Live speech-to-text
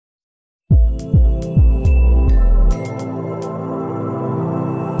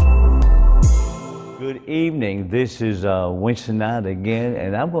Good evening. This is Wednesday night again,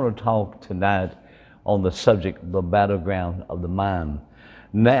 and I'm going to talk tonight on the subject, the battleground of the mind.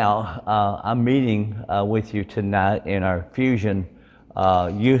 Now, I'm meeting with you tonight in our Fusion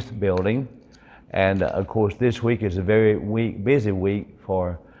Youth Building, and of course, this week is a very busy week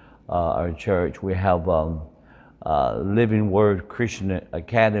for our church. We have Living Word Christian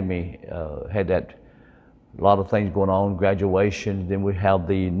Academy had that. A lot of things going on, graduation. Then we have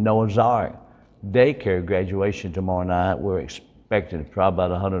the Noah's Ark daycare graduation tomorrow night. We're expecting probably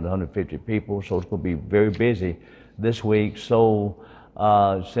about 100, 150 people, so it's going to be very busy this week. So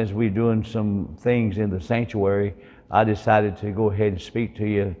since we're doing some things in the sanctuary, I decided to go ahead and speak to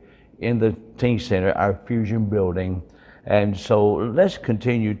you in the Teen Center, our Fusion building. And so let's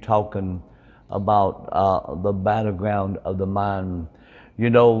continue talking about the battleground of the mind.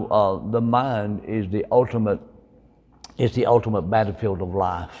 You know, the mind is the ultimate battlefield of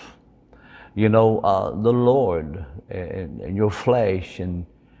life. You know, the Lord and your flesh and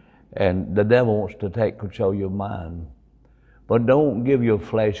the devil wants to take control of your mind. But don't give your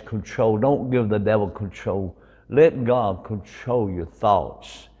flesh control. Don't give the devil control. Let God control your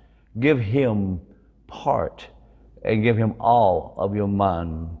thoughts. Give him part and give him all of your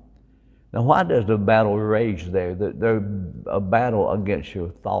mind. Now, why does the battle rage there? There's a battle against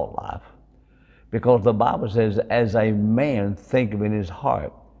your thought life. Because the Bible says, as a man thinketh in his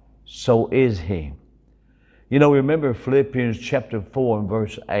heart, so is he. You know, remember Philippians chapter 4 and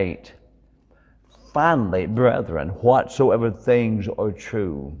verse 8. Finally, brethren, whatsoever things are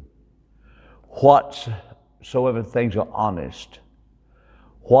true, whatsoever things are honest,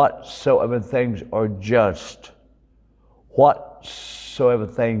 whatsoever things are just, whatsoever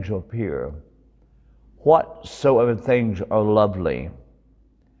things are pure, whatsoever things are lovely,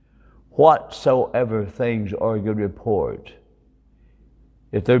 whatsoever things are good report,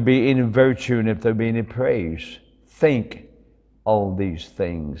 if there be any virtue and if there be any praise, think on these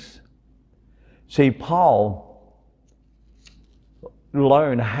things. See, Paul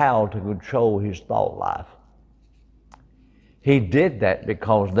learned how to control his thought life. He did that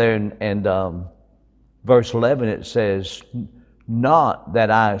because there in verse 11 it says, not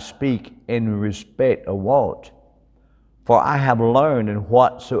that I speak in respect of what, for I have learned in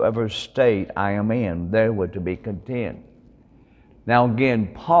whatsoever state I am in, therewith to be content. Now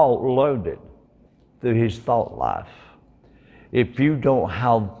again, Paul learned it through his thought life. If you don't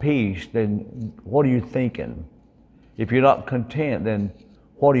have peace, then what are you thinking? If you're not content, then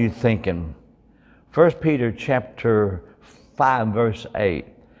what are you thinking? 1 Peter chapter 5 verse 8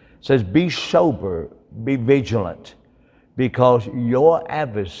 says, be sober, be vigilant, because your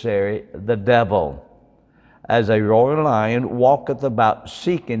adversary, the devil, as a roaring lion, walketh about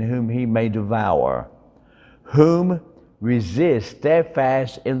seeking whom he may devour, whom resist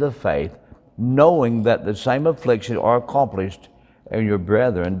steadfast in the faith, knowing that the same affliction are accomplished in your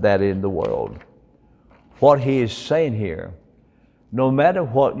brethren that in the world. What he is saying here, no matter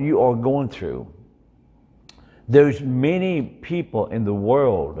what you are going through, there's many people in the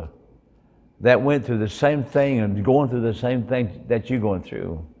world that went through the same thing and going through the same thing that you're going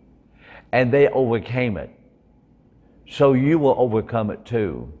through, and they overcame it. So you will overcome it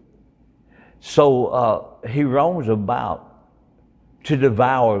too. So he roams about to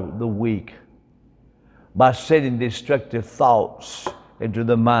devour the weak by sending destructive thoughts into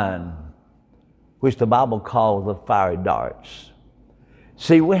the mind, which the Bible calls the fiery darts.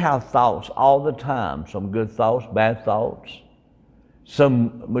 See, we have thoughts all the time, some good thoughts, bad thoughts,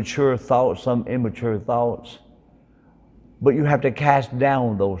 some mature thoughts, some immature thoughts. But you have to cast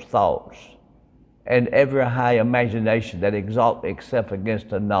down those thoughts and every high imagination that exalts itself against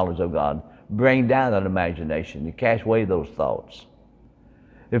the knowledge of God. Bring down that imagination and cast away those thoughts.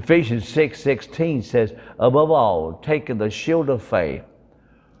 Ephesians 6:16 says, above all, taking the shield of faith,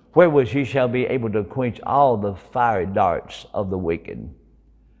 wherewith ye shall be able to quench all the fiery darts of the wicked.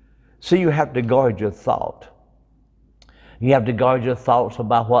 So you have to guard your thought. You have to guard your thoughts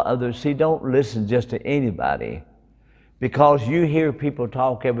about what others see. Don't listen just to anybody. Because you hear people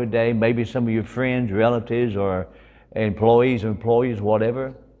talk every day, maybe some of your friends, relatives, or employees,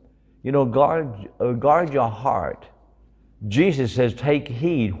 whatever. You know, guard your heart. Jesus says, take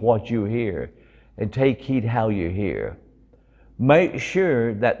heed what you hear, and take heed how you hear. Make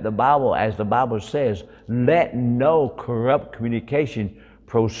sure that the Bible, as the Bible says, let no corrupt communication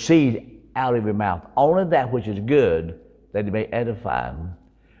proceed out of your mouth. Only that which is good, that it may edify. But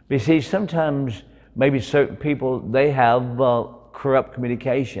you see, sometimes maybe certain people, they have corrupt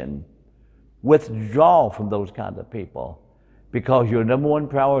communication. Withdraw from those kinds of people, because your number one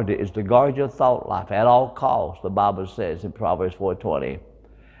priority is to guard your thought life at all costs, the Bible says in Proverbs 4:20.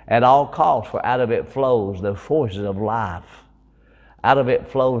 at all costs, for out of it flows the forces of life. Out of it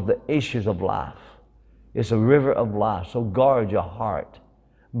flows the issues of life. It's a river of life. So guard your heart.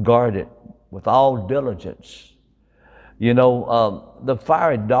 Guard it with all diligence. You know, the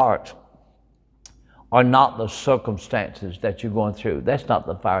fiery darts are not the circumstances that you're going through. That's not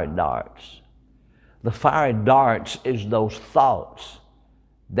the fiery darts. The fiery darts is those thoughts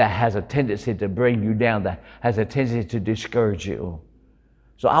that has a tendency to bring you down, that has a tendency to discourage you.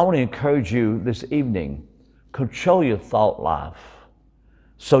 So I want to encourage you this evening, control your thought life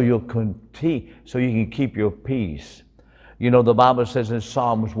so you can keep your peace. You know, the Bible says in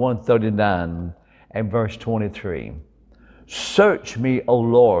Psalms 139 and verse 23, search me, O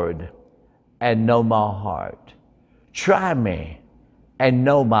Lord, and know my heart. Try me and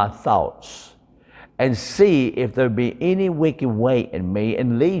know my thoughts, and see if there be any wicked way in me,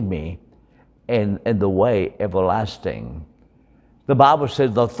 and lead me in the way everlasting. The Bible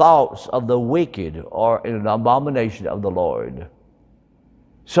says the thoughts of the wicked are an abomination of the Lord.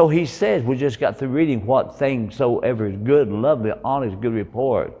 So he says, we just got through reading, what things soever is good, lovely, honest, good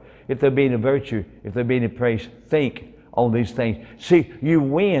report. If there be any virtue, if there be any praise, think on these things. See, you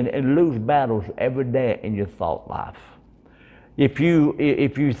win and lose battles every day in your thought life. If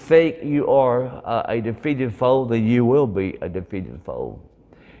you think you are a defeated foe, then you will be a defeated foe.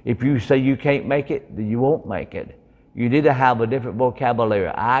 If you say you can't make it, then you won't make it. You need to have a different vocabulary.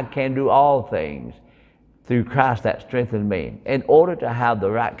 I can do all things through Christ that strengthens me. In order to have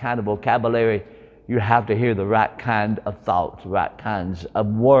the right kind of vocabulary, you have to hear the right kind of thoughts, the right kinds of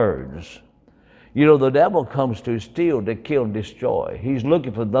words. You know, the devil comes to steal, to kill, and destroy. He's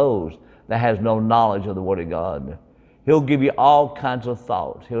looking for those that has no knowledge of the Word of God. He'll give you all kinds of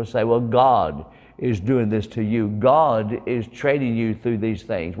thoughts. He'll say, well, God is doing this to you. God is training you through these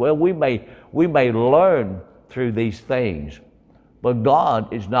things. Well, we may learn through these things, but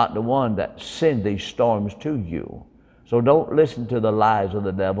God is not the one that sends these storms to you. So don't listen to the lies of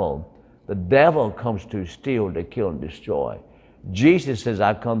the devil. The devil comes to steal, to kill, and destroy. Jesus says,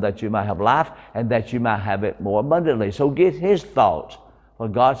 I come that you might have life and that you might have it more abundantly. So get his thoughts. For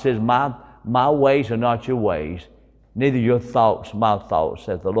God says, my ways are not your ways, neither your thoughts my thoughts,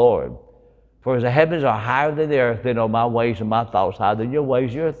 saith the Lord. For as the heavens are higher than the earth, then are my ways and my thoughts higher than your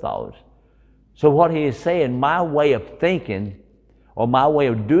ways, your thoughts. So what he is saying, my way of thinking or my way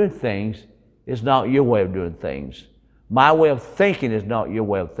of doing things is not your way of doing things. My way of thinking is not your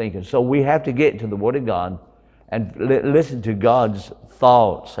way of thinking. So we have to get into the Word of God and listen to God's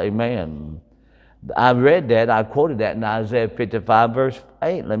thoughts. Amen. I read that, I quoted that in Isaiah 55 verse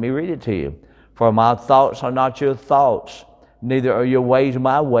 8. Let me read it to you. For my thoughts are not your thoughts, neither are your ways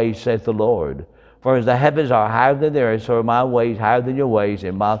my ways, saith the Lord. For as the heavens are higher than the earth, so are my ways higher than your ways,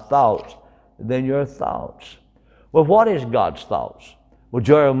 and my thoughts than your thoughts. Well, what is God's thoughts? Well,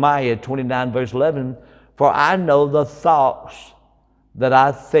 Jeremiah 29 verse 11, for I know the thoughts that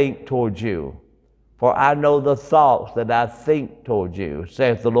I think towards you. For I know the thoughts that I think towards you,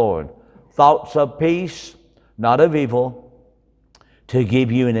 saith the Lord. Thoughts of peace, not of evil, to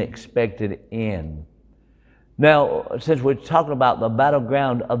give you an expected end. Now, since we're talking about the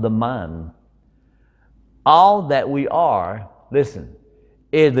battleground of the mind, all that we are, listen,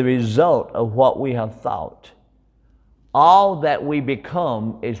 is the result of what we have thought. All that we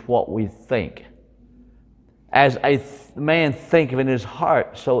become is what we think. As a man thinketh in his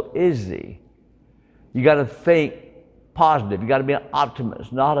heart, so is he. You got to think positive. You got to be an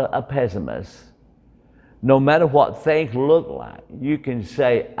optimist, not a pessimist. No matter what things look like, you can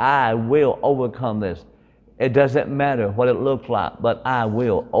say, I will overcome this. It doesn't matter what it looks like, but I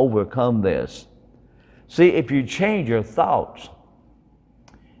will overcome this. See, if you change your thoughts,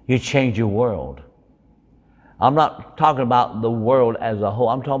 you change your world. I'm not talking about the world as a whole.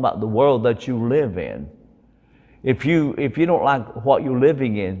 I'm talking about the world that you live in. If you don't like what you're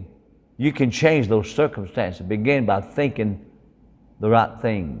living in, you can change those circumstances. Begin by thinking the right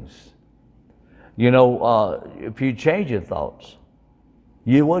things. You know, if you change your thoughts,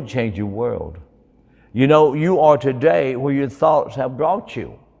 you will change your world. You know, you are today where your thoughts have brought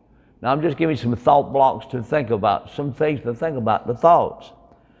you. Now, I'm just giving you some thought blocks to think about, some things to think about, the thoughts.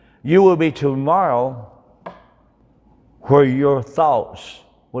 You will be tomorrow where your thoughts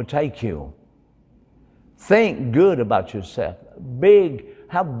will take you. Think good about yourself.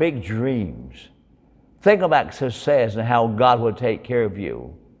 Have big dreams. Think about success and how God will take care of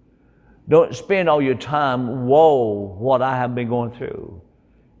you. Don't spend all your time, whoa, what I have been going through.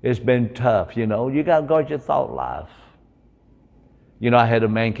 It's been tough, you know. You got to guard your thought life. You know, I had a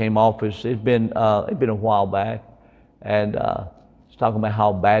man came office. It's been a while back, and he's talking about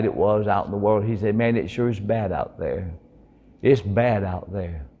how bad it was out in the world. He said, "Man, it sure is bad out there. It's bad out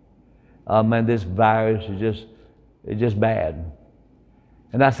there." Man, this virus it's just bad.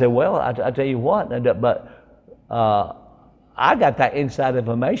 And I said, well, I tell you what, but I got that inside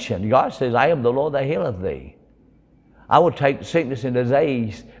information. God says, I am the Lord that healeth thee. I will take sickness and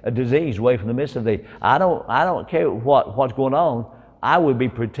disease away from the midst of thee. I don't care what's going on. I will be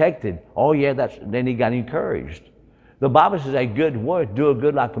protected. Oh yeah, then he got encouraged. The Bible says a good word, do a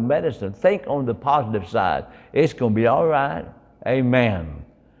good like a medicine. Think on the positive side. It's going to be all right. Amen.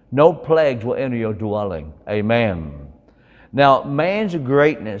 No plagues will enter your dwelling. Amen. Now, man's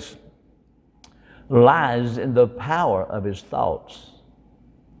greatness lies in the power of his thoughts.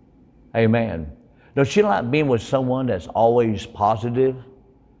 Amen. Don't you like being with someone that's always positive?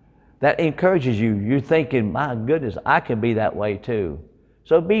 That encourages you. You're thinking, my goodness, I can be that way too.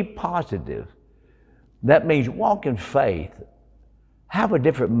 So be positive. That means walk in faith. Have a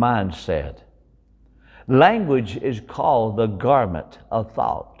different mindset. Language is called the garment of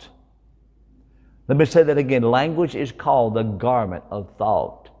thought. Let me say that again. Language is called the garment of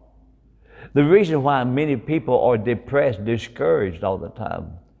thought. The reason why many people are depressed, discouraged all the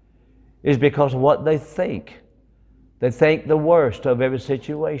time is because of what they think. They think the worst of every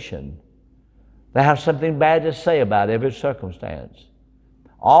situation. They have something bad to say about every circumstance.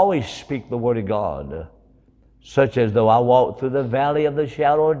 Always speak the word of God, such as though I walk through the valley of the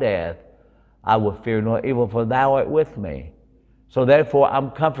shadow of death, I will fear no evil, for thou art with me. So therefore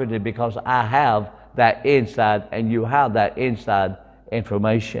I'm comforted because I have that inside, and you have that inside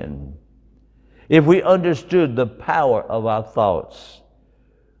information. If we understood the power of our thoughts,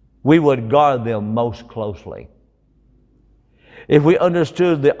 we would guard them most closely. If we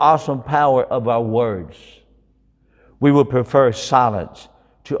understood the awesome power of our words, we would prefer silence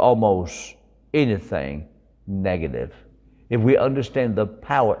to almost anything negative. If we understand the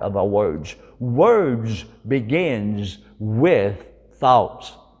power of our words, words begins with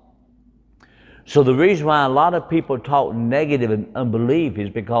thoughts. So the reason why a lot of people talk negative and unbelief is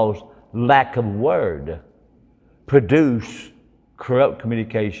because lack of word produce corrupt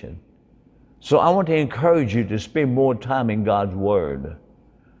communication. So I want to encourage you to spend more time in God's word.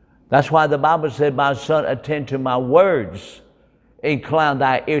 That's why the Bible said, my son, attend to my words. Incline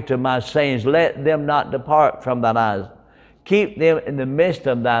thy ear to my sayings. Let them not depart from thine eyes. Keep them in the midst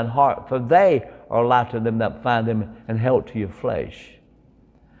of thine heart, for they are life to them that find them, and health to your flesh.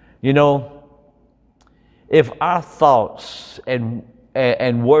 You know, if our thoughts and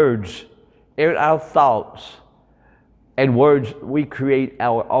words, our thoughts and words, we create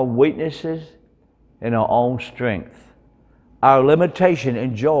our own weaknesses and our own strength. Our limitation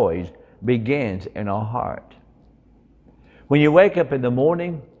and joys begins in our heart. When you wake up in the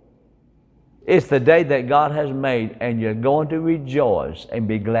morning, it's the day that God has made, and you're going to rejoice and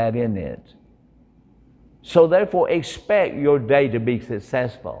be glad in it. So therefore, expect your day to be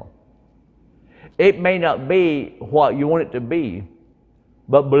successful. It may not be what you want it to be,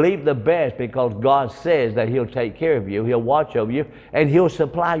 but believe the best, because God says that He'll take care of you, He'll watch over you, and He'll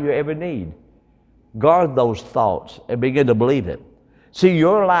supply your every need. Guard those thoughts and begin to believe it. See,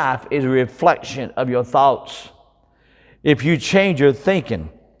 your life is a reflection of your thoughts. If you change your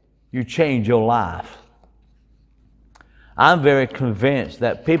thinking, you change your life. I'm very convinced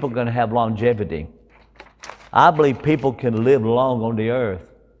that people are going to have longevity. I believe people can live long on the earth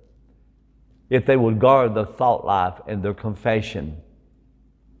if they would guard their thought life and their confession.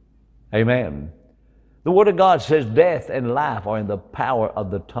 Amen. The Word of God says death and life are in the power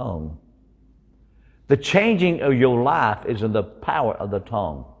of the tongue. The changing of your life is in the power of the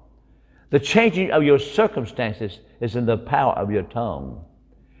tongue. The changing of your circumstances is in the power of your tongue.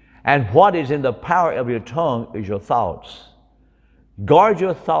 And what is in the power of your tongue is your thoughts. Guard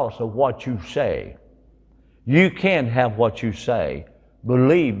your thoughts of what you say. You can have what you say.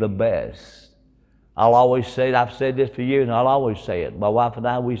 Believe the best. I'll always say it. I've said this for years, and I'll always say it. My wife and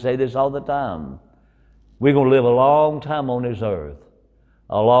I, we say this all the time. We're going to live a long time on this earth.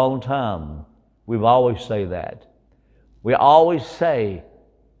 A long time. We've always say that. We always say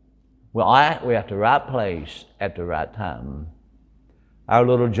we're at the right place at the right time. Our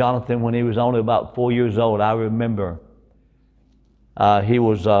little Jonathan, when he was only about 4 years old, I remember he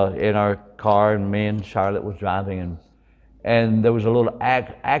was in our car, and me and Charlotte was driving, and there was a little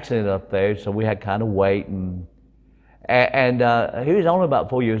accident up there, so we had kind of wait, and he was only about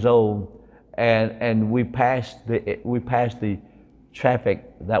 4 years old, and we passed the traffic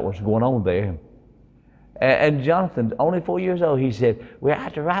that was going on there. And Jonathan, only 4 years old, he said, we're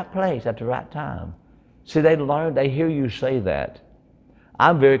at the right place at the right time. See, they hear you say that.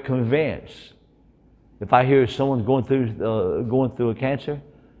 I'm very convinced. If I hear someone's going through a cancer,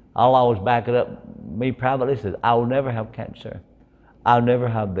 I'll always back it up. Me privately says, I will never have cancer. I'll never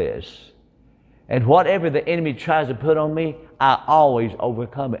have this. And whatever the enemy tries to put on me, I always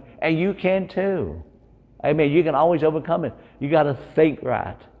overcome it. And you can too. Amen. You can always overcome it. You got to think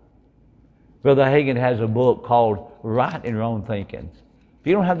right. Brother Hagin has a book called Right and Wrong Thinking. If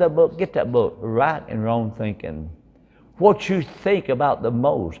you don't have that book, get that book, Right and Wrong Thinking. What you think about the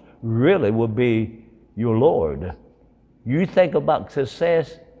most really will be your Lord. You think about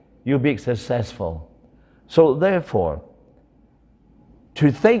success, you'll be successful. So therefore,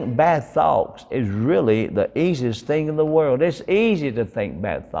 to think bad thoughts is really the easiest thing in the world. It's easy to think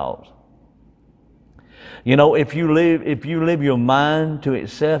bad thoughts. You know, if you leave your mind to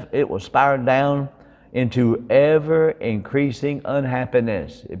itself, it will spiral down into ever-increasing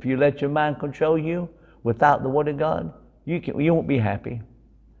unhappiness. If you let your mind control you without the Word of God, you won't be happy.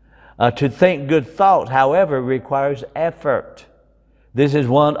 To think good thoughts, however, requires effort. This is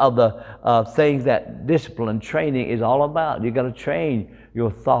one of the things that discipline training is all about. You've got to train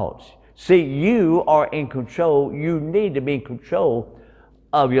your thoughts. See, you are in control. You need to be in control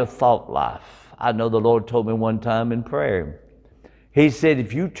of your thought life. I know the Lord told me one time in prayer. He said,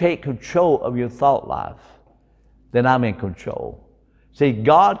 if you take control of your thought life, then I'm in control. See,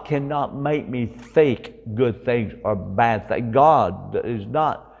 God cannot make me think good things or bad things. God is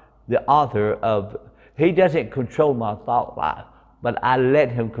not the author of, He doesn't control my thought life, but I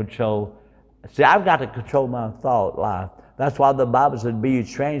let Him control. See, I've got to control my thought life. That's why the Bible says, be ye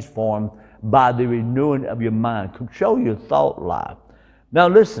transformed by the renewing of your mind. Control your thought life. Now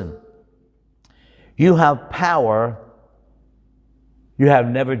listen, you have power you have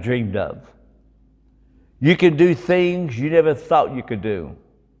never dreamed of. You can do things you never thought you could do.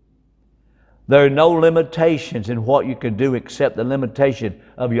 There are no limitations in what you can do except the limitation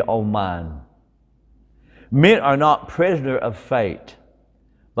of your own mind. Men are not prisoners of fate,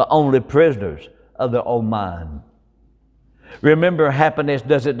 but only prisoners of their own mind. Remember, happiness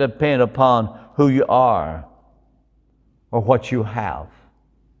doesn't depend upon who you are or what you have.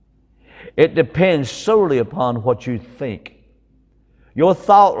 It depends solely upon what you think. Your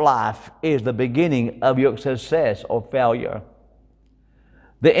thought life is the beginning of your success or failure.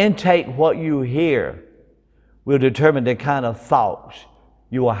 The intake, what you hear, will determine the kind of thoughts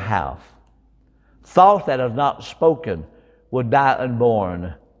you will have. Thoughts that are not spoken will die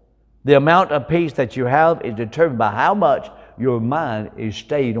unborn. The amount of peace that you have is determined by how much your mind is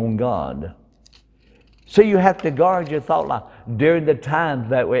stayed on God. So you have to guard your thought life. During the times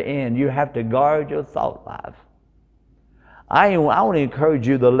that we're in, you have to guard your thought life. I want to encourage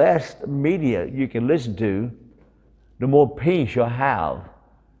you, the less media you can listen to, the more peace you'll have.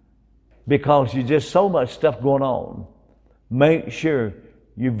 Because there's just so much stuff going on. Make sure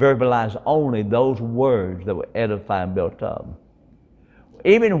you verbalize only those words that will edify and build up.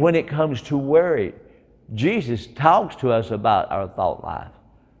 Even when it comes to worry, Jesus talks to us about our thought life.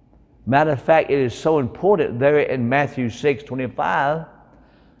 Matter of fact, it is so important there in Matthew 6:25.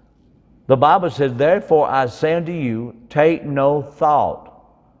 The Bible says, therefore I say unto you, take no thought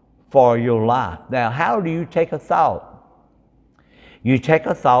for your life. Now, how do you take a thought? You take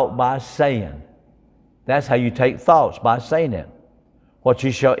a thought by saying. That's how you take thoughts, by saying it. What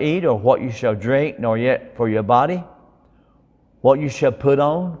you shall eat or what you shall drink, nor yet for your body, what you shall put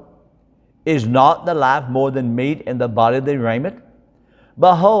on. Is not the life more than meat, and the body than raiment?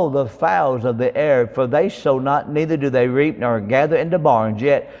 Behold the fowls of the air, for they sow not, neither do they reap, nor gather into barns,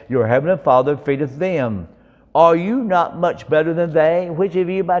 yet your heavenly Father feedeth them. Are you not much better than they? Which of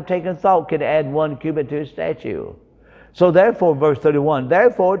you by taking thought can add 1 cubit to his statue? So therefore, verse 31,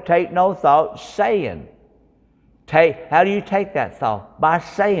 therefore take no thought, saying. How do you take that thought? By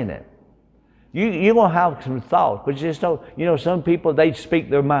saying it. You're going to have some thoughts, but just don't, some people, they speak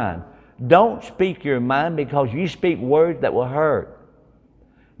their mind. Don't speak your mind, because you speak words that will hurt.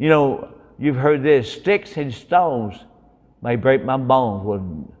 You've heard this, sticks and stones may break my bones,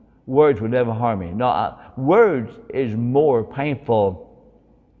 but words will never harm me. No, words is more painful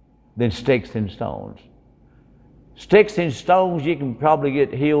than sticks and stones. Sticks and stones, you can probably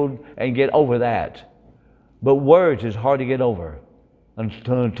get healed and get over that. But words is hard to get over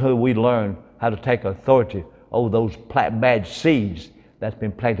until we learn how to take authority over those bad seeds that's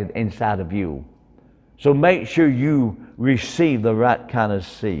been planted inside of you. So make sure you receive the right kind of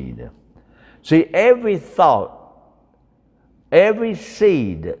seed. See, every thought, every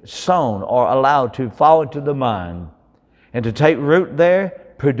seed sown or allowed to fall into the mind and to take root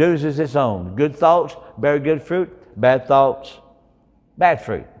there produces its own. Good thoughts bear good fruit, bad thoughts, bad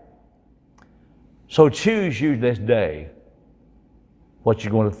fruit. So choose you this day what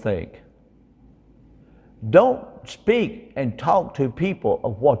you're going to think. Don't speak and talk to people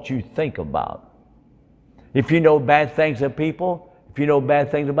of what you think about. If you know bad things of people, If you know bad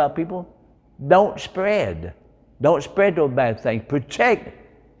things about people, don't spread. Don't spread those bad things.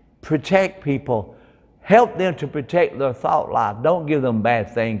 Protect people. Help them to protect their thought life. Don't give them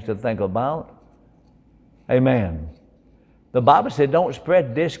bad things to think about. Amen. The Bible said don't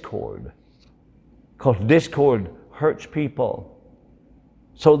spread discord, because discord hurts people.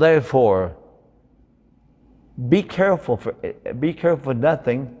 So therefore, be careful for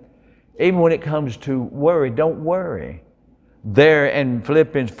nothing. Even when it comes to worry, don't worry. There in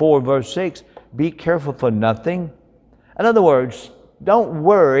Philippians 4 verse 6, be careful for nothing. In other words, don't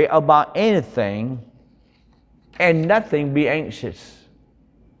worry about anything, and nothing be anxious.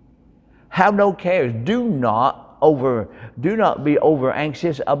 Have no cares. Do not be over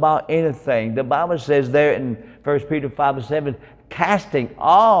anxious about anything. The Bible says there in 1 Peter 5 and 7, casting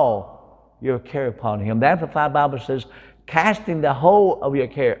all your care upon Him. The Amplified Bible says, casting the whole of your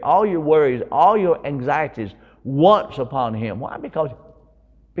care, all your worries, all your anxieties, once upon Him. Why?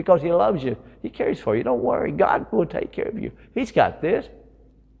 Because He loves you. He cares for you. Don't worry. God will take care of you. He's got this.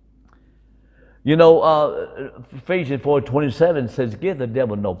 You know, Ephesians 4:27 says, give the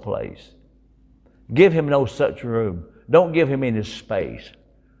devil no place. Give him no such room. Don't give him any space.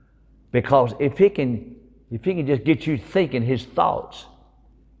 Because if he can just get you thinking his thoughts,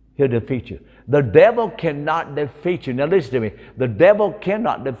 he'll defeat you. The devil cannot defeat you. Now listen to me. The devil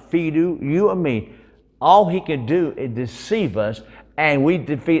cannot defeat you or me. All he can do is deceive us, and we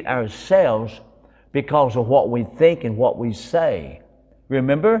defeat ourselves because of what we think and what we say.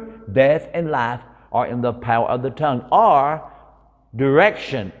 Remember, death and life are in the power of the tongue. Or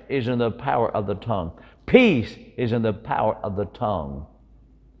direction is in the power of the tongue. Peace is in the power of the tongue.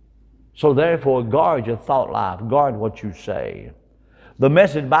 So therefore, guard your thought life. Guard what you say. The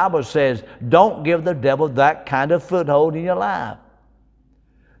Message Bible says, don't give the devil that kind of foothold in your life.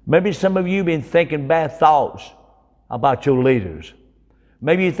 Maybe some of you have been thinking bad thoughts about your leaders.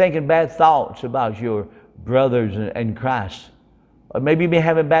 Maybe you're thinking bad thoughts about your brothers in Christ. Or maybe you've been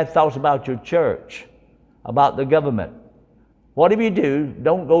having bad thoughts about your church, about the government. Whatever you do,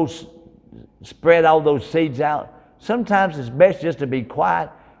 don't go spread all those seeds out. Sometimes it's best just to be quiet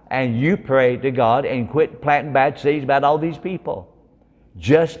and you pray to God and quit planting bad seeds about all these people.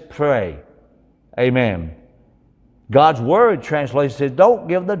 Just pray. Amen. God's Word translates says, don't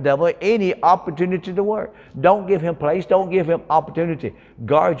give the devil any opportunity to work. Don't give him place. Don't give him opportunity.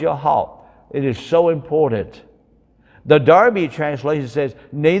 Guard your heart. It is so important. The Darby translation says,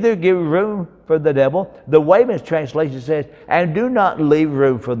 neither give room for the devil. The Weymouth translation says, and do not leave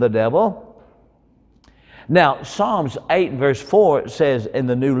room for the devil. Now, Psalms 8 verse 4 says in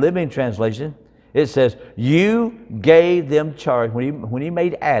the New Living Translation, it says, you gave them charge. When he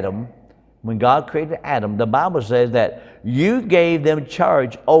made Adam, when God created Adam, the Bible says that you gave them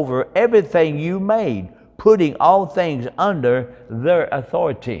charge over everything you made, putting all things under their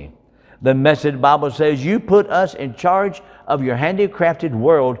authority. The Message Bible says, you put us in charge of your handicrafted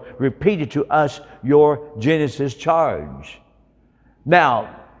world, repeated to us your Genesis charge.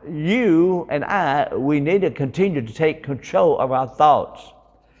 Now, you and I, we need to continue to take control of our thoughts.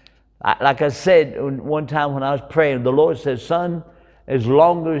 Like I said one time when I was praying, the Lord said, son, as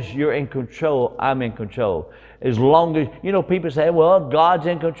long as you're in control, I'm in control. As long as, people say, well, God's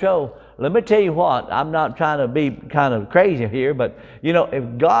in control. Let me tell you what, I'm not trying to be kind of crazy here, but,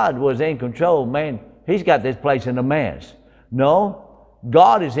 if God was in control, man, He's got this place in a mess. No,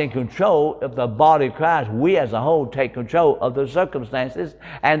 God is in control if the body of Christ, we as a whole, take control of the circumstances.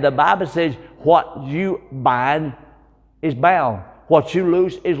 And the Bible says, what you bind is bound. What you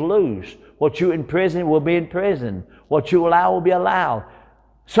loose is loose. What you imprison will be in prison. What you allow will be allowed.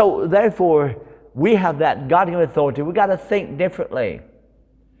 So therefore, we have that God-given authority. We've got to think differently.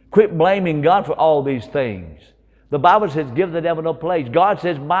 Quit blaming God for all these things. The Bible says, give the devil no place. God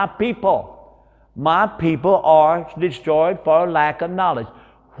says, my people are destroyed for lack of knowledge.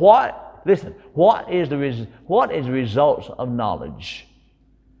 What is the results of knowledge?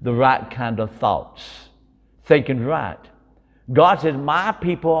 The right kind of thoughts. Thinking right. God says, my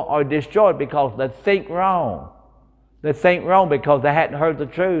people are destroyed because they think wrong. They think wrong because they hadn't heard the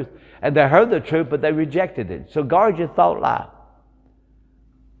truth. And they heard the truth, but they rejected it. So guard your thought life.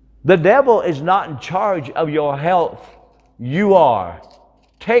 The devil is not in charge of your health. You are.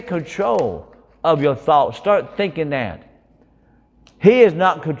 Take control of your thoughts. Start thinking that. He is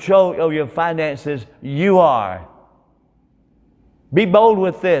not in control of your finances. You are. Be bold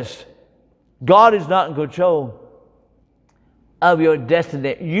with this. God is not in control of your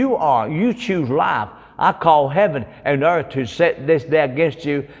destiny. You are. You choose life. I call heaven and earth to set this day against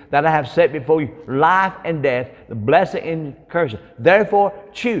you, that I have set before you life and death, the blessing and curse. Therefore,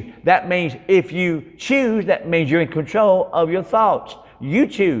 choose. That means if you choose, that means you're in control of your thoughts. You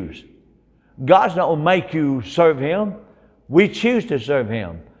choose. God's not going to make you serve Him. We choose to serve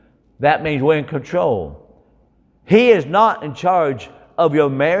Him. That means we're in control. He is not in charge of your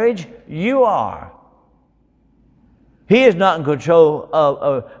marriage. You are. He is not in control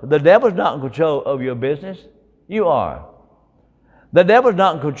the devil's not in control of your business. You are. The devil's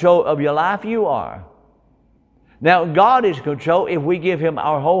not in control of your life. You are. Now, God is in control if we give Him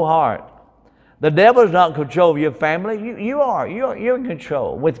our whole heart. The devil's not in control of your family. You are. You're in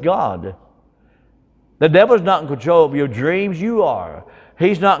control with God. The devil's not in control of your dreams. You are.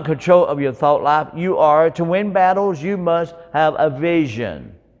 He's not in control of your thought life. You are. To win battles, you must have a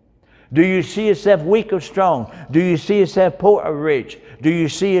vision. Do you see yourself weak or strong? Do you see yourself poor or rich? Do you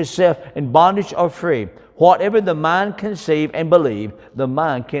see yourself in bondage or free? Whatever the mind conceive and believe, the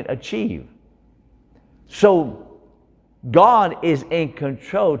mind can achieve. So God is in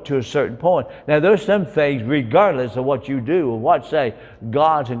control to a certain point. Now there's some things, regardless of what you do or what say,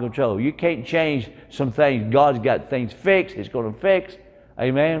 God's in control. You can't change some things. God's got things fixed. He's going to fix.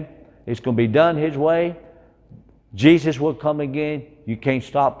 Amen. It's going to be done His way. Jesus will come again. You can't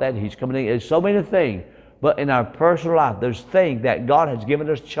stop that. He's coming in. There's so many things. But in our personal life, there's things that God has given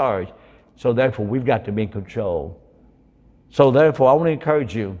us charge. So therefore, we've got to be in control. So therefore, I want to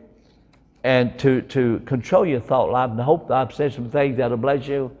encourage you and to control your thought life. And I hope that I've said some things that will bless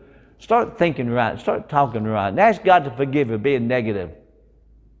you. Start thinking right. Start talking right. And ask God to forgive you being negative.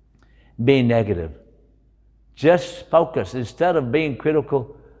 Being negative. Just focus. Instead of being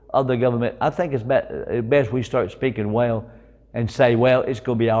critical of the government, I think it's best we start speaking well and say, well, it's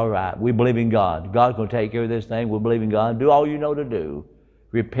going to be all right. We believe in God. God's going to take care of this thing. We believe in God. Do all you know to do.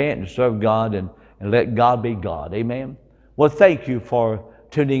 Repent and serve God and let God be God. Amen. Well, thank you for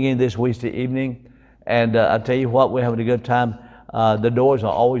tuning in this Wednesday evening. And I tell you what, we're having a good time. The doors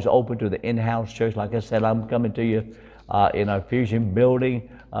are always open to the in-house church. Like I said, I'm coming to you in our Fusion building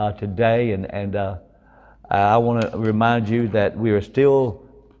today. And I want to remind you that we are still,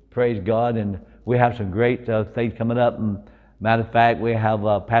 praise God, and we have some great things coming up. And matter of fact, we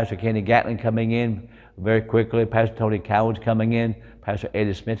have Pastor Kenny Gatlin coming in very quickly. Pastor Tony Cowan's coming in. Pastor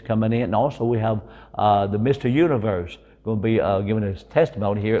Eddie Smith coming in. And also we have the Mr. Universe going to be giving his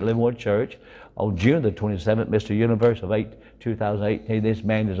testimony here at Livingwood Church on June the 27th. Mr. Universe of 2018. This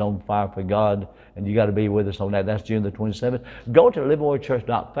man is on fire for God, and you got to be with us on that. That's June the 27th. Go to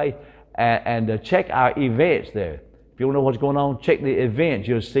livingwoodchurch.faith and check our events there. If you want to know what's going on, check the events.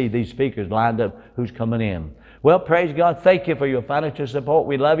 You'll see these speakers lined up, who's coming in. Well, praise God. Thank you for your financial support.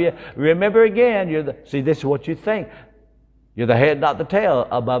 We love you. Remember again, see, this is what you think. You're the head, not the tail,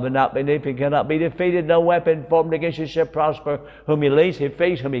 above and not beneath. You cannot be defeated. No weapon formed against you shall prosper. Whom He leads, He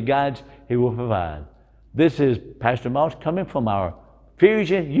feeds. Whom He guides, He will provide. This is Pastor Moss coming from our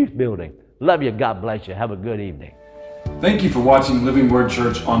Fusion Youth Building. Love you. God bless you. Have a good evening. Thank you for watching Living Word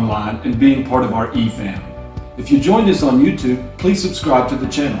Church online and being part of our eFam. If you joined us on YouTube, please subscribe to the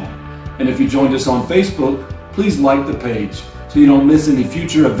channel. And if you joined us on Facebook, please like the page so you don't miss any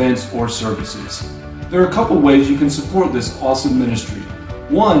future events or services. There are a couple ways you can support this awesome ministry.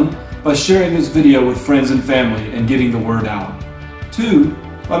 One, by sharing this video with friends and family and getting the word out. Two,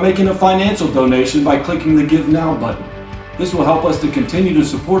 by making a financial donation by clicking the Give Now button. This will help us to continue to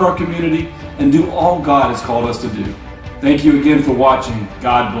support our community and do all God has called us to do. Thank you again for watching.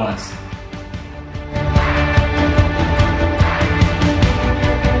 God bless.